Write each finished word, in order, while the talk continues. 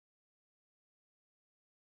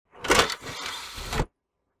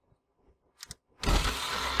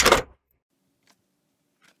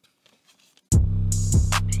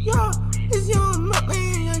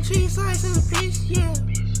Cheese ice in the bitch, yeah.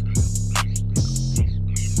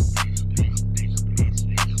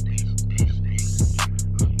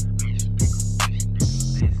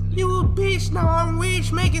 You a bitch, now I'm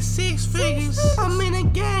rich, making 6 figures. I'm in a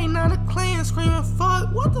gang, not a clan, screaming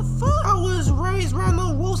fuck. What the fuck? I was raised round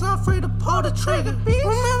the rules, not afraid to pull the trigger.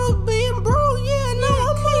 Remember being bro, yeah,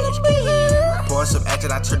 now I'm on the bigger. Born some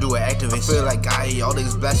acting, I turned to an activist. I feel like all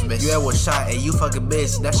niggas blasphemous. You had one shot and you fucking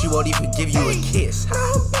missed. Now she won't even give you a kiss. Now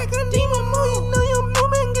I'm back, I need my money. You know your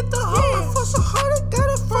movement, get the hoe. I fought so hard, I got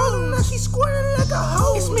it frozen. Now she squirting like a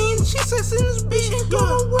hoe. It's me and Jesus in this bitch. Ain't go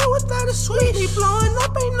nowhere without a switch. They blowing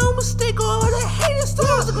up, ain't no mistake. All the haters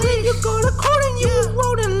stars agree. You go to court and you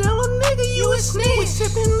rolling, little nigga, you a snitch. We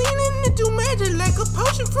sipping, leaning into magic like a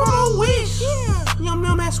potion from a wish. Your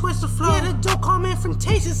mailman switch the flow. Yeah, the dope come in from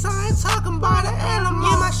Tastes. I ain't talking about the Alamo.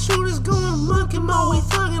 Yeah, my shooters going monkey mode. We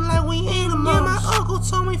thugging like we animals. Yeah, my uncle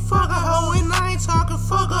told me fuck a hoe, and I ain't talking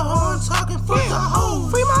fuck a hoe. I'm talking fuck a hoe.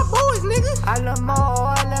 Free my boys, nigga. Alamo,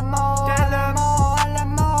 Alamo, Alamo,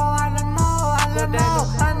 Alamo, Alamo,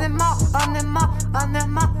 Alamo, Alamo,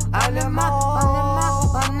 Alamo, Alamo,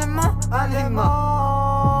 Alamo, Alamo.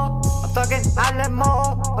 I'm talking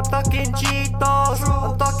Alamo, I'm talking Cheetos,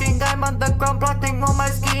 I'm talking I'm underground, plotting all my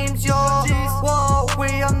schemes, yo. Whoa,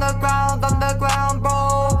 we on the ground,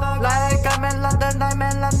 bro. Like I'm in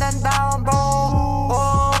London down, bro.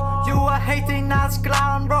 Oh, you are hating ass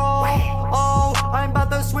clown, bro. Oh, I'm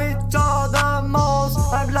about to switch all the modes.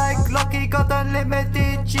 I'm like Lucky, got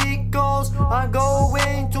unlimited Chicos. I'm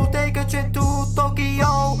going to take a trip to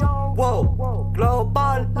Tokyo. Whoa,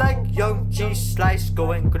 global like young cheese slice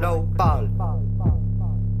going global.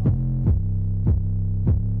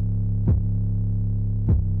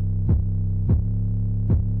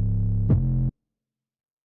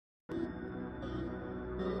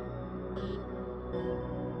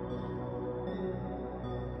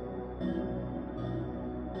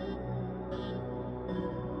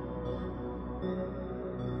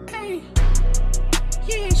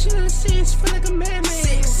 Yeah, shit on the 6, feel like a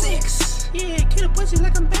madman. 6. Yeah, kill a pussy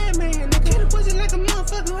like I'm Batman. Nigga, kill a pussy like a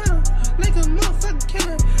motherfucker, like a motherfucking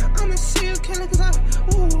killer. I'm a serial killer, cause I,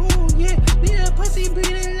 ooh, yeah. Leave a pussy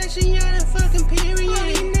bleeding like she on a fucking period. All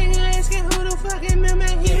these niggas asking who the fucking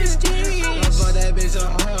mailman, he mysterious. I fuck that bitch so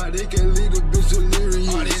hard, it can leave the bitch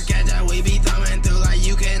delirious. All this ganja we be thumbing through like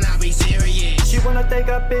you cannot be serious. She wanna take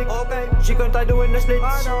a pic, okay. She gon' try doing the splits,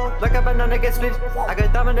 I know. Like a banana gets split. I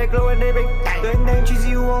got diamond, they glow and they big. The name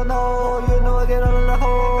cheesy, you all know. You know I get out of the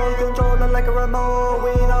hole. Controller like a remote.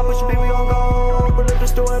 We not pushing big, we on go. Pull up the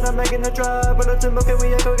store and I'm making a try. Pull up to milk and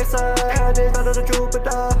we echo get side. It's not of the truth, but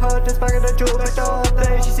the heart is back of the truth. But the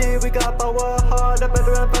thing she see, we got power hard. I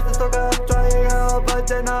better and fast and stronger. Trying out, but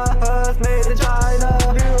then I heard made in China.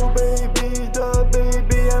 New baby, the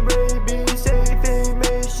baby, I'm baby. Saving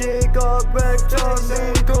me, she got wrecked on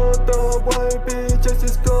me. Got the white bitch, just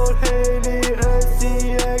is called Haley.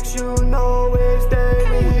 SCX, you know it's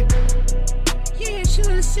daily. Yeah, shit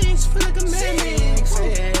on the 6, feel like a madman.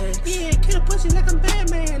 Yeah, kill a pussy like I'm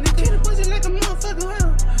Batman. Nigga, kill a pussy like a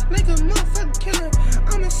motherfucker, like a motherfucking killer.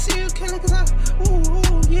 I'm a serial killer, cause I,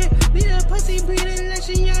 ooh, yeah. Leave a pussy bleeding like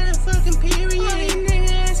she on a fucking period. All these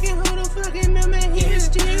niggas asking who the fucking mailman, he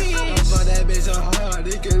mysterious. I fuck that bitch so hard,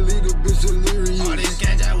 it can leave the bitch delirious. All this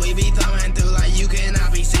ganja we be thumbing through like you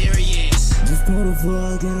cannot be serious. Just go to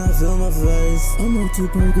fuck and I feel my face. I'm up to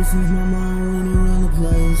Perkins since my mind running around the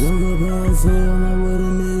place. Wake up high as hell, like what a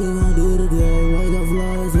nigga gon' do today. Wake up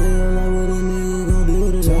fly as hell, like what a nigga gon'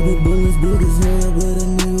 do today. Chopping bullets big as hell, but a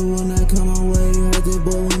nigga when I come my way. Heard that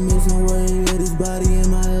boy we missing weight, with his body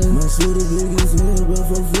in my head. My shooter big as hell, but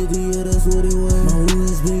for 50, yeah, that's what it was. My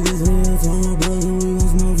weed is big as hell, tell my brother we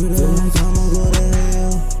gon' smoke for that. Feel like I'ma go to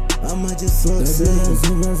hell, I might just suck that bitch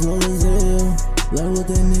if I slow as hell. Like what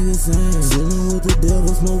that nigga saying. Chillin' with the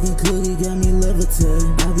devil, smoking cookie, got me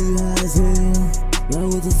levitating. I be high as hell.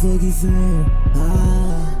 Like what the fuck he saying?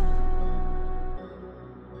 Ah.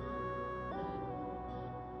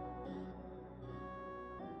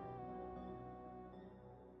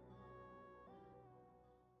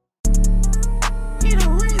 Yeah, the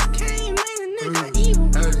rest came, man, nigga evil.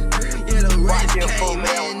 Yeah, the rest came,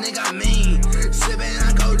 man, nigga mean. Sippin'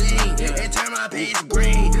 on codeine, and turn my page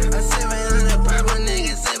green. I'm sippin' on the purple,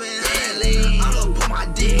 nigga sippin' on lean. I'ma put my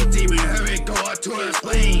dick deep in her and go up to her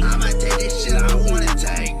spleen. I'ma take this shit I wanna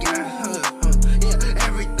take. Yeah,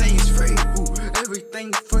 everything's free.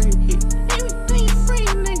 Everything's free. Everything free,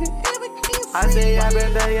 nigga. Everything free. I say every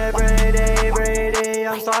day,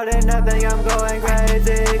 I'm starting nothing, I'm going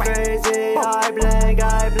crazy, crazy. I blink,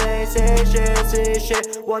 see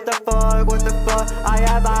shit. What the fuck, I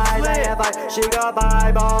have eyes. She got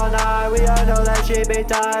vibe all night, we all know that she be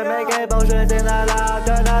tired. Making motions in the loud,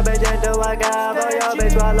 turn that bitch into a cab. For your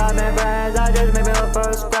bitch while I'm in friends, I just made me the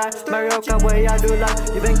first crack. Mario Cup way I do like,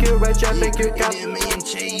 you think you rich, I think you cap. Me and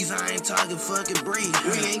cheese, I ain't talking fucking breathe.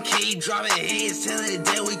 We ain't keep dropping heads till the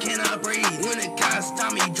day we cannot breathe. When the cops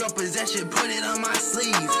stop me, drop possession, put it on my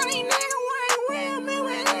sleeve. Honey, nigga,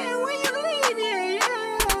 where you leave, yeah.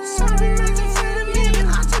 Something like that for the minute,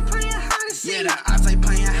 I take playing hide and seek. Yeah, I take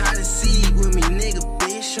playing hide and seek with me, nigga,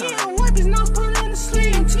 bitch. Yeah, wipe his nose, put in the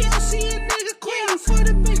sleeve. TLC a nigga queen for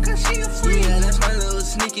the bitch, cause she a freak. Yeah, that's my little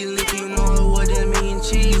sneaky lick, you know what that me and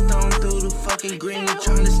cheese throwing through the fucking green,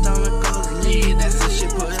 trying to stomach those lead. That's the shit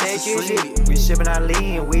put us to sleep. We sippin' our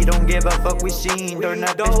lean, we don't give a fuck, we seen. Turn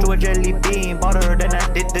that bitch to a jelly bean, butter than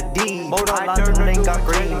I did the D. Hold on, I turned the link, got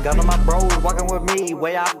green. Got all my bros walking with me,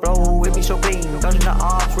 way I flow, it be so clean. Touching the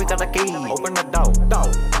arms, we got the key. Open the door.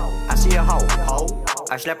 I see a hoe.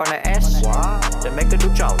 I slap on the ass, then make her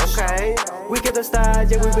do chows. Okay, we get the style,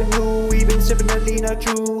 yeah, we been new, we been sipping the lean, not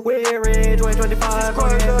true. We're in 2025,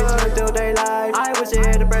 working bitches until daylight. I was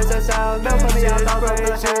here to press that sound, no for me out of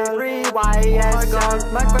the hell. Free YSL,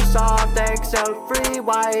 Microsoft Excel. Free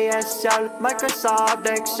YSL, Microsoft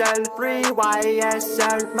Excel. Free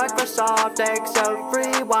YSL, Microsoft Excel.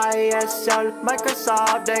 Free YSL,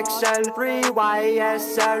 Microsoft Excel. Free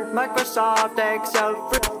YSL, Microsoft Excel.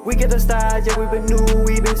 We get the style, yeah, we been new,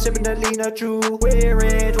 we been sipping the lean, not true. We're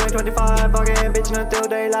in 2025, fucking bitchin' until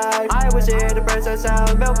daylight. I was here to press that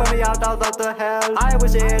sound, milk for me out of the hell. I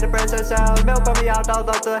was here to press that sound, milk for me out of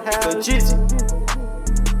the hell. CHEEZUS.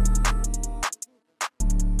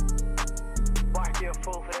 Right, you're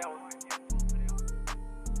full for that one.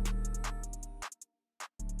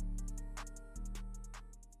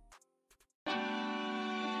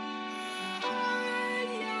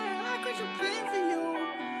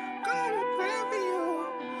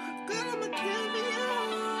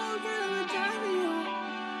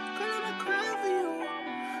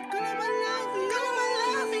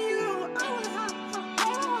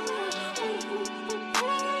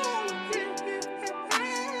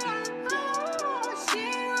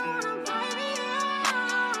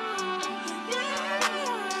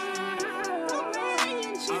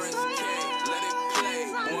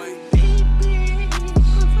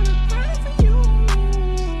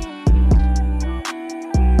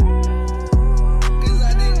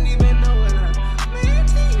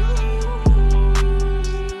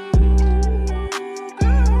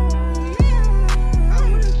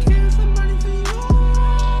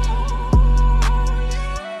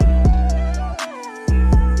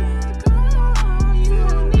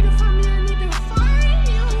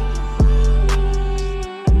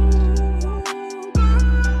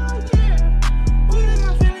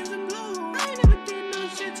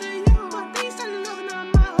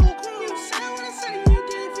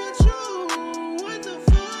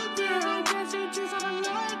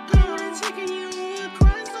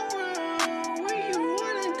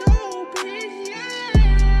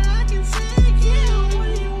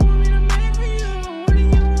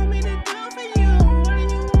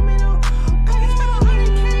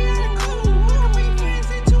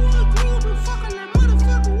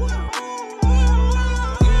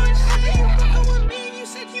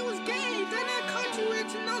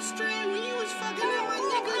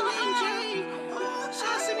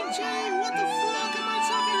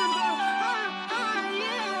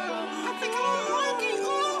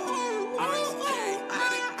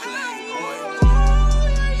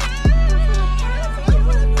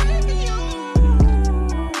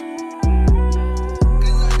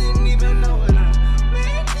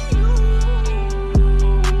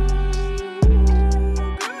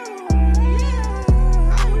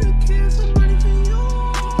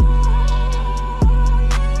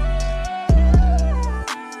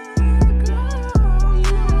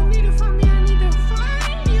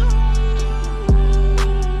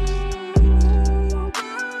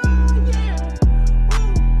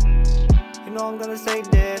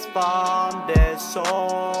 From the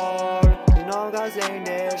soul, you know God sing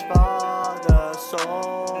this from the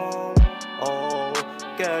soul. Oh,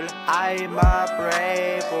 girl, I'ma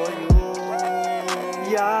pray for you.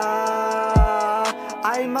 Yeah,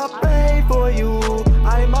 I'ma pray for you.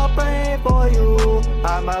 I'ma pray for you.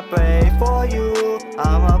 I'ma pray for you.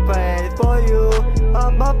 I'ma pray for you.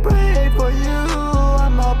 I'ma pray for you.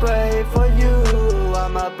 I'ma pray for you.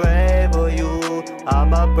 I'ma pray for you.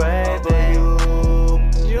 I'ma pray for you.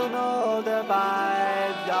 You know the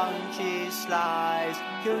vibe, young cheese slice.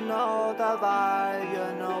 You know the vibe, you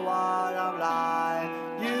know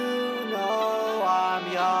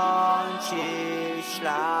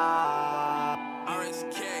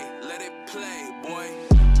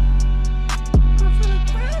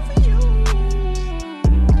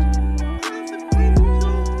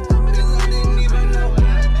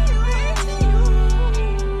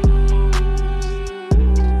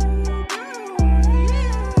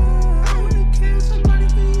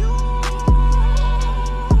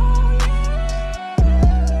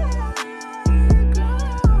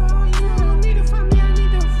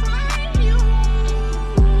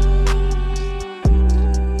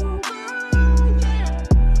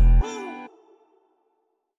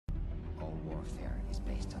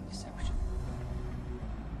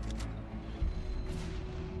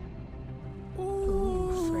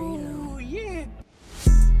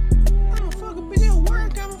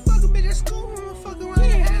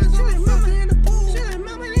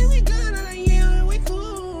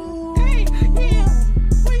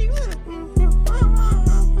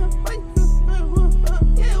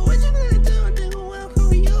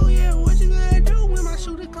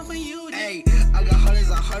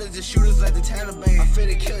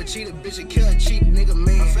treat a bitch and kill a cheap nigga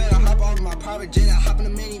man. I'm fed, I hop off my private jet, I hop in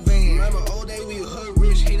the minivan. Remember old day we hood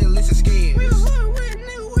rich, hated list of skins. We hood rich,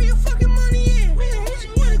 nigga, where your fucking money at? We hit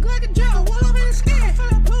you with a Glock and drop, wall up in the skin. I feel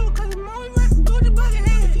like Pluto, cause I'm always rapping, go to bucket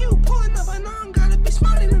head. If you pulling up, I know I'm gotta be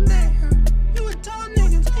smarter than that. You a tall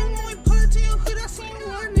nigga, and when we pull it to your hood, I see you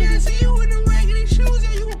one nigga. See you in the raggedy shoes,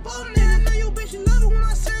 yeah, you a bum nigga. I know your bitch, you love it when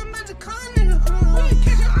I say I'm at the con nigga. We can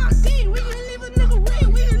catch an ID, we can leave a nigga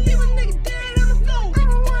ring, we can leave a nigga dead on the floor. I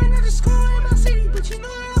don't want another score in my city, but you know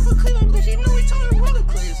that I'm for Cleveland, but you know we told him roller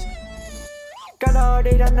class. Got all the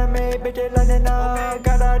enemy, bitch, running up.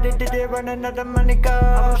 Got all the running out the money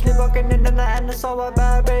car. I'm sleepwalking in the night and I saw a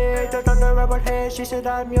bad bitch. I told her about her, she said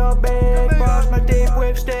I'm your bitch. Brush my teeth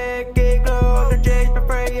with sticky glue. The J's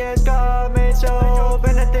prefer yes, coming so.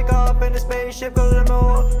 When I take off in the spaceship, go to the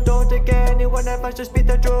moon. Don't take anyone if I just speak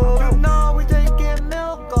the truth. You know we drinking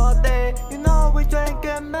milk all day. You know we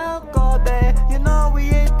drinking milk all day. You know we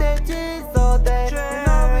eat the cheese all day. You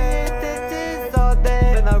know we eat the cheese all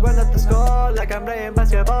day. When I run up the score like I'm playing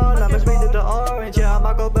basketball, I'm as sweet as the orange, yeah,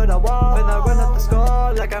 I'm go build a wall. When I run up the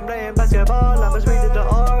score like I'm playing basketball, I'm as sweet as the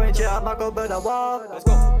orange, yeah, I'm go build a wall. Let's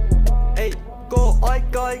go. Hey, go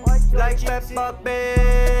oink oink like Peppa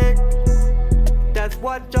Pig. That's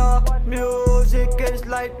what your music is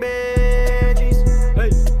like, bitch.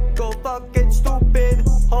 Hey, go fucking stupid,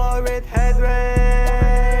 horrid Henry.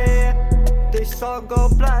 This song go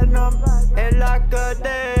platinum in like a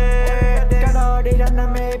day. Got all the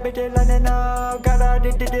enemy, bitch, running up. Got all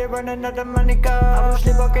the running out the money car. I'm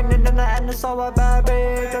sleepwalking in the night and I saw a bad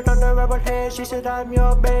bitch. I told her about her, she said I'm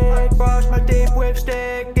your bitch. Brush my teeth with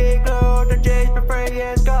sticky glue. The J's prefer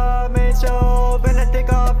yes, coming so. When I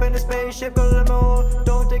take off in the spaceship, go to the moon.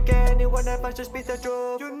 Don't take anyone if I just speak the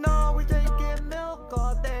truth. You know we drinking milk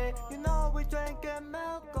all day. You know we drinking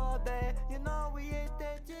milk all day. You know we eat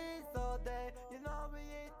the cheese all day. You know we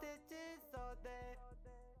eat the cheese all day.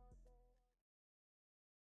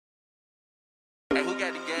 Hey, who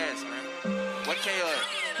got the gas, man? What KO at?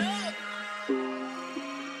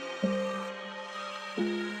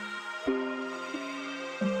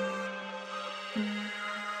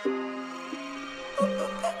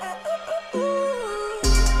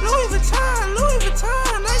 Louis Vuitton,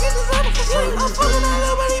 I get this out for free. I'm fucking that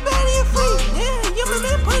little bitty baddie and free. Yeah, you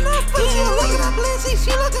been putting that face. She look at that Blincy,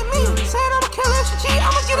 she look at me. Said I'ma kill her, she cheat,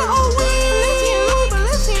 I'ma get her whole wig.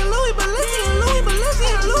 Balenci and Louis.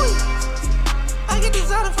 I get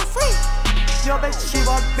this out for free. Your bitch, she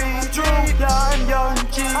want me true. Yeah, I'm young,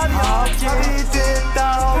 I beat it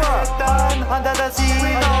down under the sea.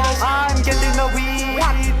 I'm getting the weed.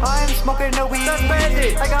 I'm smoking the weed.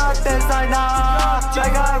 I got this, I know. I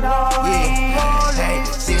got weed. Hey,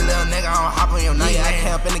 see a little nigga, I don't hop on your night. I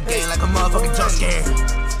camp in the game like a motherfucking jump scare.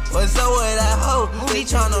 What's up with that hoe? She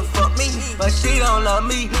tryna fuck me, but she don't love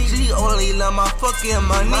me. She only love my fucking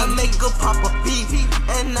money. My makeup pop a pee,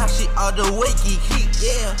 and now she all the way geeky.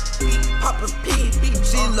 Yeah, pop a pee.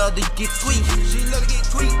 She love to get tweaked.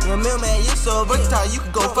 Your mailman, you so versatile, you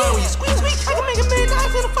can go far when you squeeze. I can make $1 million in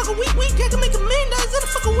a fucking week. I can make $1 million in a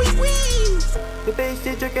fucking week. The bitch,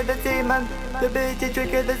 she drinking the semen. The bitch, she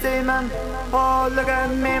drinking the semen. Oh, look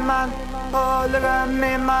at me, man. Oh, look at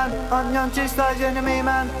me, man. I'm young, she's like you know me,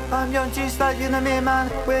 man. I'm young, she's like you know me, man.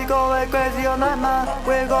 We going crazy all night, man.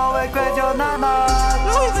 We going crazy all night, man.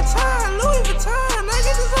 Louis Vuitton, I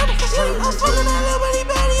get this out for free. I'm fucking that little bitty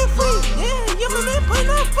baddie and free. Yeah, you been putting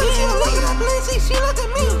that face. She look at that Blincy, she look at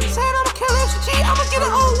me. Said I'ma kill her, she cheat, I'ma get her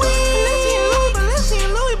whole wig. Balenci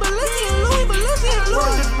and Louis.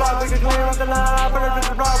 We can clear up the line, put it to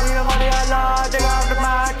the block, we don't want it alive. Take off the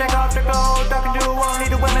mind, take off the gold. Talking to only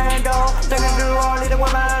the women, though. Talking to only the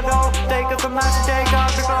women, though. Take off the mask, take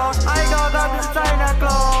off the clothes. I got the designer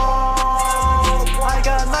clothes. I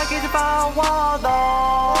got Nike to find Waldo.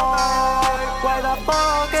 Where the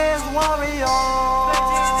fuck is Warrior?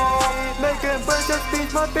 Making precious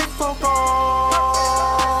beats, my big focus.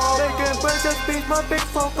 Making precious beats, my big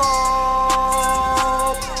focus.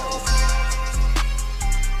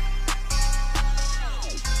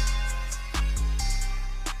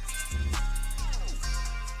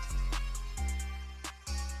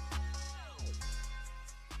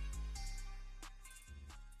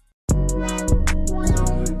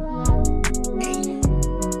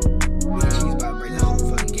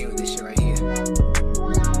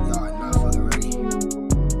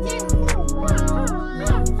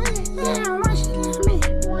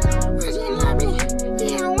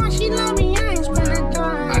 Yeah.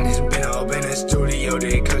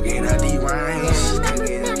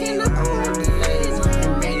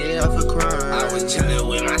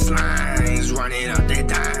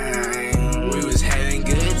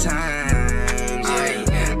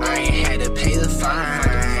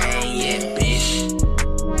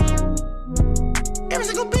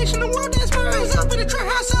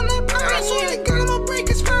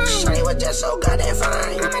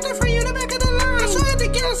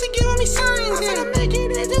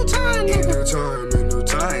 time, ain't no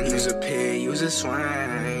time. Use a pig, use a swine,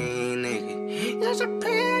 nigga. Use a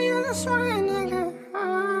pig, use a swine, nigga. I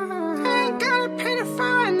ain't gotta pay the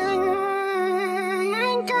fine, nigga. I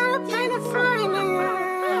ain't gotta pay the fine, nigga.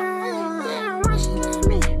 Yeah, why she love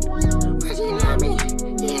me? Why she love me?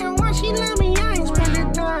 Yeah, why she love me? I ain't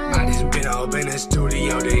spending time. I just been up in the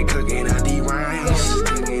studio, they cooking out the rhymes.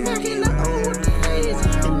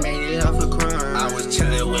 I was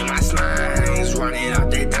chillin' with my slimes, running out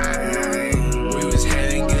that time. We was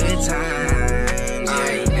having good times. I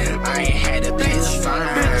ain't had to pay the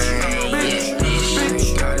fine. Yeah, bitch,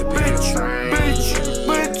 gotta pay the fine.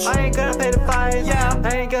 I ain't gonna pay the fine. Yeah, I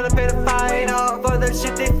ain't gonna pay the fine. For the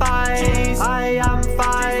shit they find. I am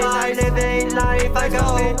fine. I live a life. I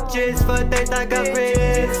got bitches for days. I got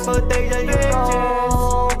rich for days. And you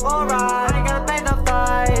know, alright. I ain't gonna pay the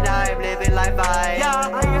fine. I'm living life. Yeah,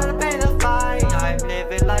 I ain't gonna pay the fine. I'm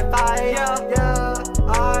living life. Yeah,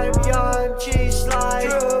 I'm young, cheese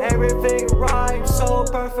like everything rhymes so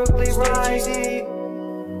perfectly right.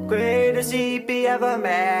 Greatest EP ever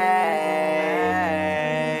made.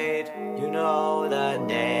 You know the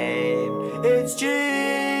name. It's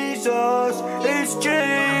Jesus. It's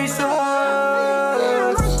Jesus.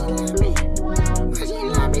 Yeah, why she love me? Why she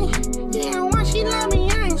love me? Yeah, why she love me?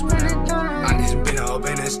 I ain't spending time. I just been up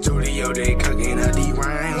in the studio, they cooking out the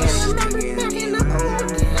rhymes.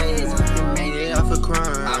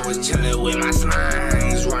 I was chillin' with my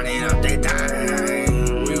slimes, running up that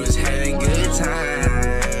dime. We was having good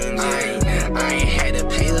times. I ain't had to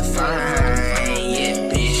pay the fine. Yeah,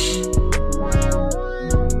 bitch.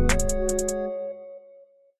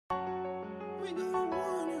 We gonna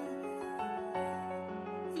want it.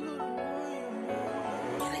 We gonna want it.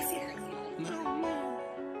 No, man.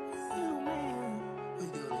 No, man. We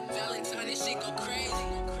gonna Valentine, this shit go crazy.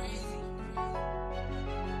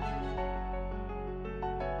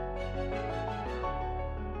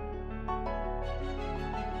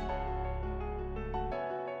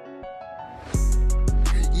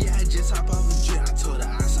 Yeah, I just hop off a jet. I told her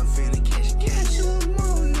I'm finna catch cash. you a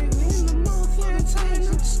mole, nigga. In the motherfucking time,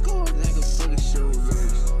 not the score. Like a fucking show.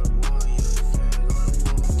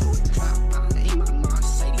 Drop out in my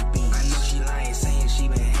Mercedes Benz. I know she lying, saying she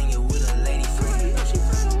been hanging with a lady friend. If she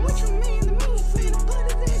find out what you mean to me, finna put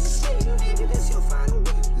it in the sleep. Nigga, this your final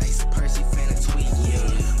week. Lace Percy finna tweak,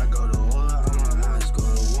 yeah. I go to war on my house, go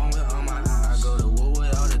to war with all my eyes. I go to war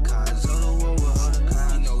with all the cars, go to war with all the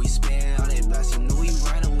cars. You know we spend all that blast, you know we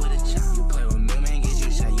riding with a chop. You play with me, man, get you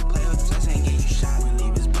shot. You play with us, ain't get you shot. We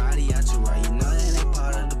leave his body out to right, you know that ain't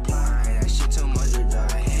part of the plot. That shit too much to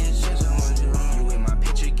die, hands just too much to run. You in my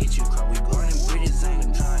picture, get you caught. We burning bridges, ain't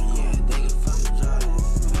gonna try, yeah, they can fuck the job.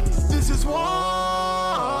 This is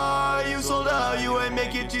why you sold out, you ain't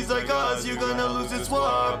making cheese like us. You gonna lose this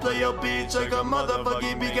war. Play your bitch like a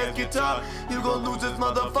motherfucking big ass guitar. You gon' lose this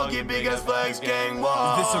motherfucking big ass flags gang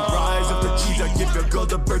war. Is this a rise of the cheese? I give your girl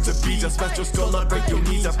the birds of bees. I smash your skull, I break your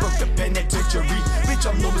knees. I broke the penitentiary. Bitch,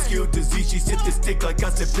 I'm Lil Mosquito Disease. She sipped this stick like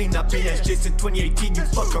gasoline. I've been as Jason 2018. You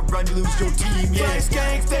fuck around, you lose your team, yeah. Flags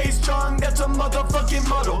gang, stay strong, that's a motherfucking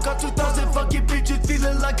motto. Got 2,000 fucking bitches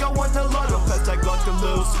feeling like I won the lotto. Plus I got the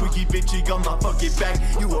little squeaky bitch, she got my fucking back.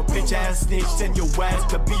 You a bitch ass snitch, send your ass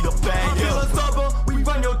to beat a bag. Yeah, stubble, we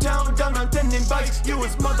run your town down on 10 bikes. You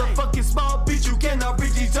was motherfucking small bitch, you cannot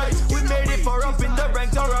reach these heights. We made it far up in the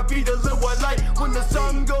ranks, R.I.P. the little white light. When the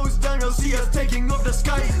sun goes down, you'll see us taking over the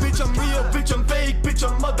sky. Bitch, I'm real, bitch, I'm fake, bitch,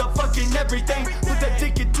 I'm motherfucking everything. Put that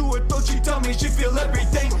ticket to her throat, she tell me she feel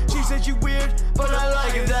everything. She said she weird, but I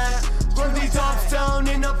like that. Run these hops down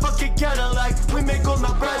in a fucking Cadillac. We make all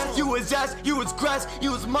my brass. You was ass, you was grass,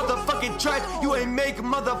 you was motherfucking trash. You ain't make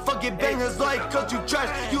motherfucking bangers like cause you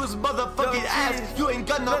trash. You was motherfucking ass. You ain't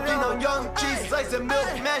got nothing on young cheese, slice and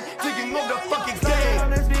milk, man. Taking over the fucking game. On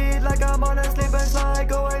this beat like I'm on a slip and slide.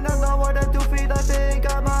 Going under more than 2 feet, I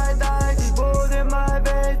think I might die. These balls in my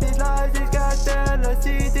face, these lies, these goddamn. I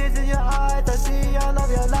see this in your eyes, I see all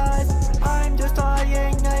of your lies. I'm just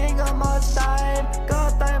trying, I ain't got much time.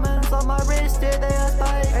 Got diamonds on my wrist, yeah, they are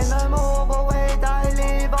spike. And I'm overweight, I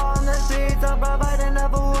live on the streets. I'm providing the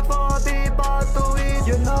food for people to eat.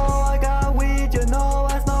 You know I got weed, you know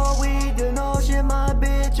I smoke weed. You know she my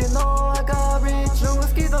bitch, you know I got rich. Lil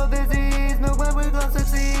Mosquito Disease, milk my way gon'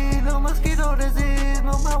 succeed. Lil Mosquito Disease,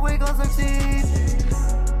 milk my way gon' succeed.